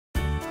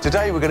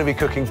Today we're going to be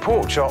cooking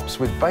pork chops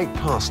with baked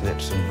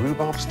parsnips and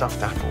rhubarb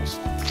stuffed apples.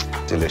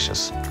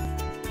 Delicious.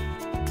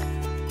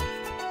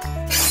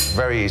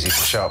 Very easy to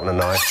sharpen a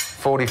knife.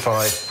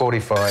 45,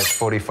 45,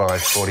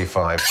 45,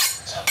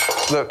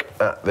 45. Look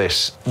at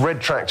this.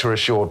 Red Tractor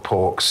assured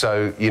pork,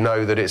 so you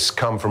know that it's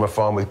come from a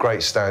farm with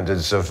great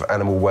standards of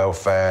animal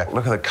welfare.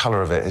 Look at the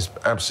colour of it, it's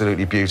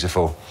absolutely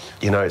beautiful.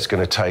 You know it's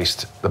going to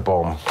taste the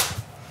bomb.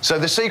 So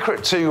the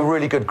secret to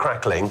really good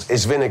crackling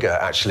is vinegar,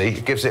 actually.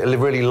 It gives it a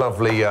really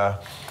lovely,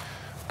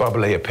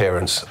 bubbly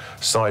appearance.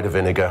 Cider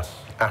vinegar,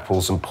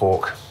 apples and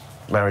pork,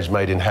 marriage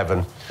made in heaven.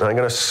 And I'm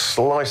going to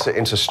slice it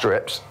into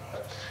strips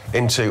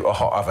into a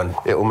hot oven.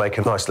 It will make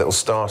a nice little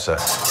starter.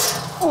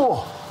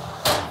 Oh.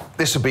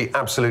 This would be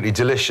absolutely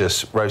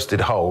delicious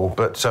roasted whole,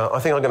 but I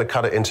think I'm going to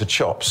cut it into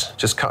chops.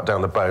 Just cut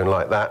down the bone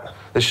like that.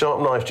 The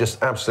sharp knife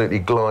just absolutely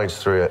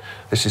glides through it.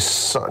 This is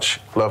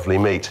such lovely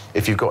meat.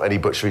 If you've got any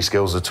butchery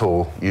skills at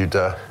all, you'd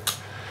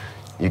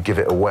give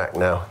it a whack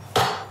now.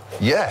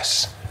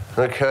 Yes.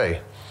 OK.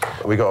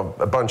 We got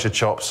a bunch of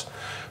chops,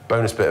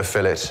 bonus bit of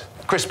fillet,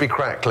 crispy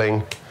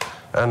crackling,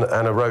 and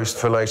a roast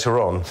for later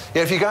on.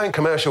 Yeah, if you go in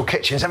commercial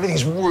kitchens,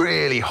 everything's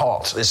really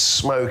hot. There's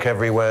smoke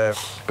everywhere,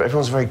 but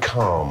everyone's very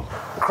calm.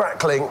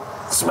 Crackling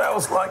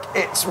smells like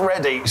it's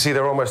ready. You see,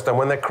 they're almost done.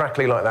 When they're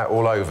crackly like that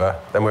all over,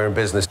 then we're in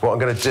business. What I'm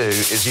going to do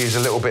is use a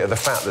little bit of the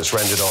fat that's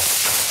rendered off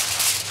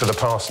for the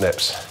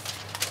parsnips.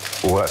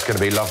 Oh, that's going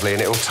to be lovely,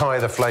 and it'll tie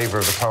the flavour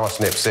of the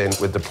parsnips in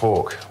with the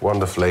pork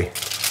wonderfully.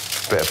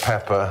 Bit of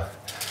pepper,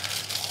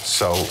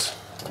 salt,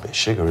 a bit of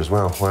sugar as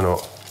well. Why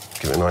not?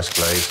 Give it a nice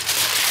glaze.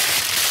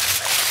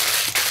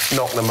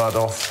 Knock the mud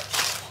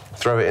off,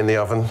 throw it in the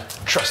oven.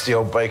 Trusty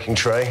old baking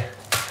tray.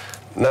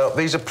 Now,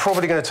 these are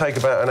probably going to take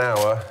about an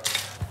hour.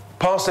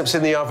 Parsnips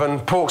in the oven,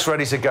 pork's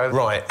ready to go.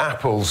 Right,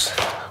 apples,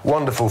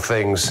 wonderful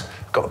things.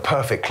 Got the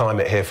perfect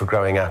climate here for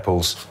growing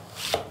apples.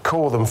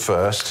 Core them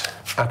first.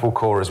 Apple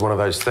core is one of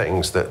those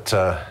things that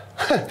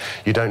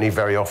you don't need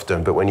very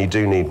often, but when you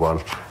do need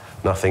one,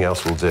 nothing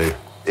else will do.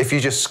 If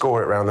you just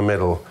score it around the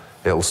middle,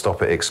 it'll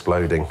stop it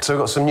exploding. So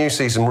we've got some new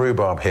season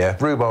rhubarb here.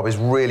 Rhubarb is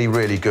really,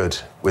 really good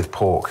with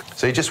pork.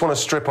 So you just want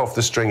to strip off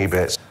the stringy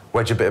bits,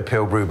 wedge a bit of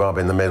peeled rhubarb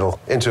in the middle,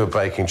 into a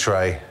baking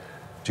tray.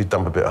 You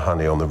dump a bit of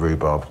honey on the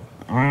rhubarb.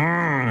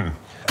 Mmm!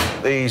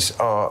 These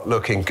are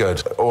looking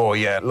good. Oh,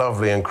 yeah,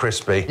 lovely and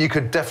crispy. You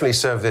could definitely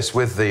serve this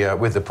with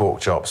the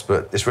pork chops,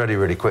 but it's ready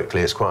really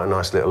quickly. It's quite a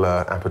nice little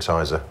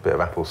appetizer. Bit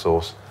of apple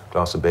sauce,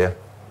 glass of beer.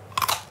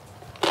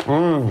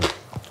 Mmm!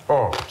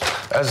 Oh.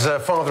 As a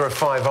father of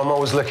 5, I'm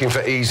always looking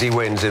for easy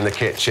wins in the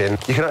kitchen.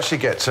 You can actually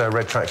get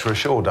Red Tractor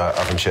assured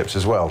oven chips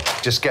as well.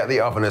 Just get the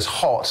oven as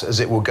hot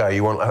as it will go.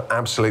 You want an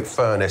absolute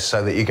furnace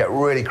so that you get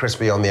really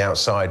crispy on the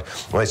outside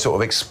and they sort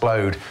of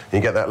explode and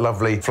you get that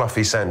lovely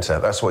fluffy centre.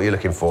 That's what you're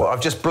looking for.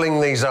 I've just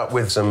blinged these up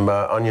with some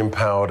onion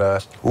powder.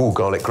 Ooh,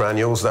 garlic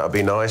granules, that would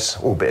be nice.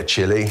 Ooh, a bit of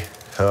chilli.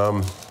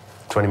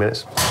 20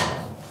 minutes.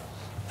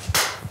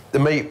 The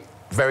meat,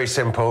 very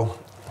simple.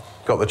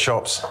 Got the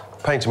chops.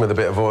 Paint them with a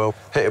bit of oil,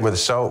 hit them with the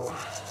salt,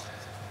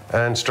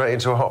 and straight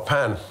into a hot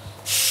pan.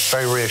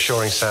 Very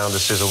reassuring sound, a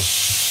sizzle.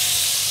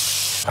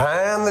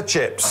 And the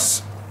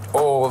chips.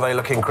 Oh, they're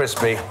looking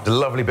crispy. A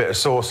lovely bit of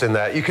sauce in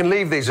there. You can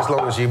leave these as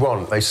long as you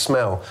want. They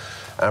smell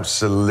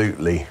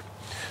absolutely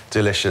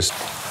delicious.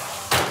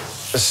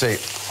 Let's see.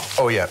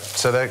 Oh, yeah.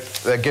 So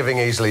they're giving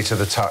easily to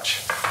the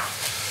touch.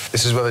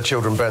 This is where the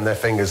children burn their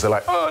fingers. They're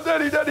like, oh,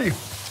 Daddy, Daddy.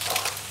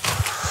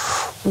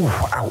 Ooh,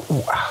 ow,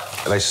 ooh,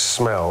 ah. They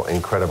smell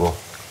incredible.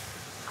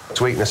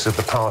 Sweetness of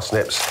the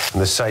parsnips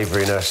and the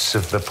savouriness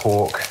of the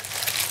pork,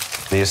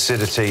 the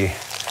acidity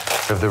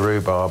of the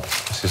rhubarb.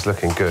 This is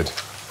looking good.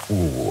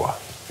 Ooh,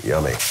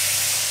 yummy.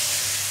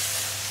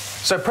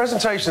 So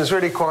presentation is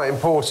really quite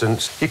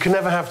important. You can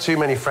never have too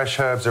many fresh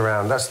herbs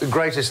around. That's the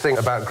greatest thing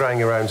about growing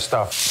your own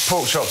stuff.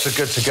 Pork chops are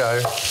good to go.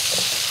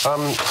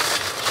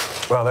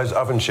 Well, those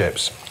oven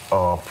chips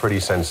are pretty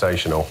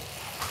sensational.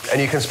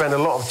 And you can spend a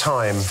lot of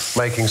time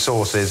making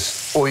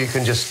sauces, or you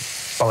can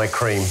just buy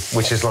cream,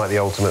 which is like the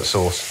ultimate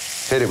sauce.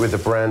 Hit it with the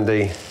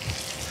brandy,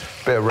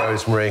 bit of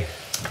rosemary,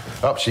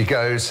 up she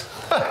goes.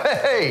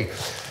 Hey!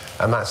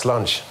 And that's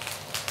lunch.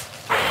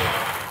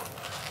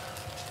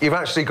 You've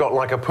actually got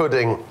like a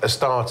pudding, a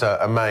starter,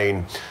 a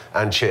main,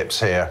 and chips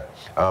here,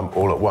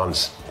 all at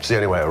once. It's the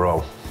only way to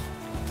roll.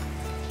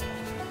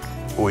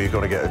 Or you've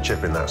got to get a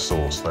chip in that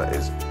sauce. That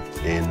is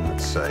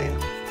insane.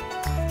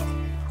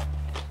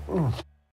 Mm.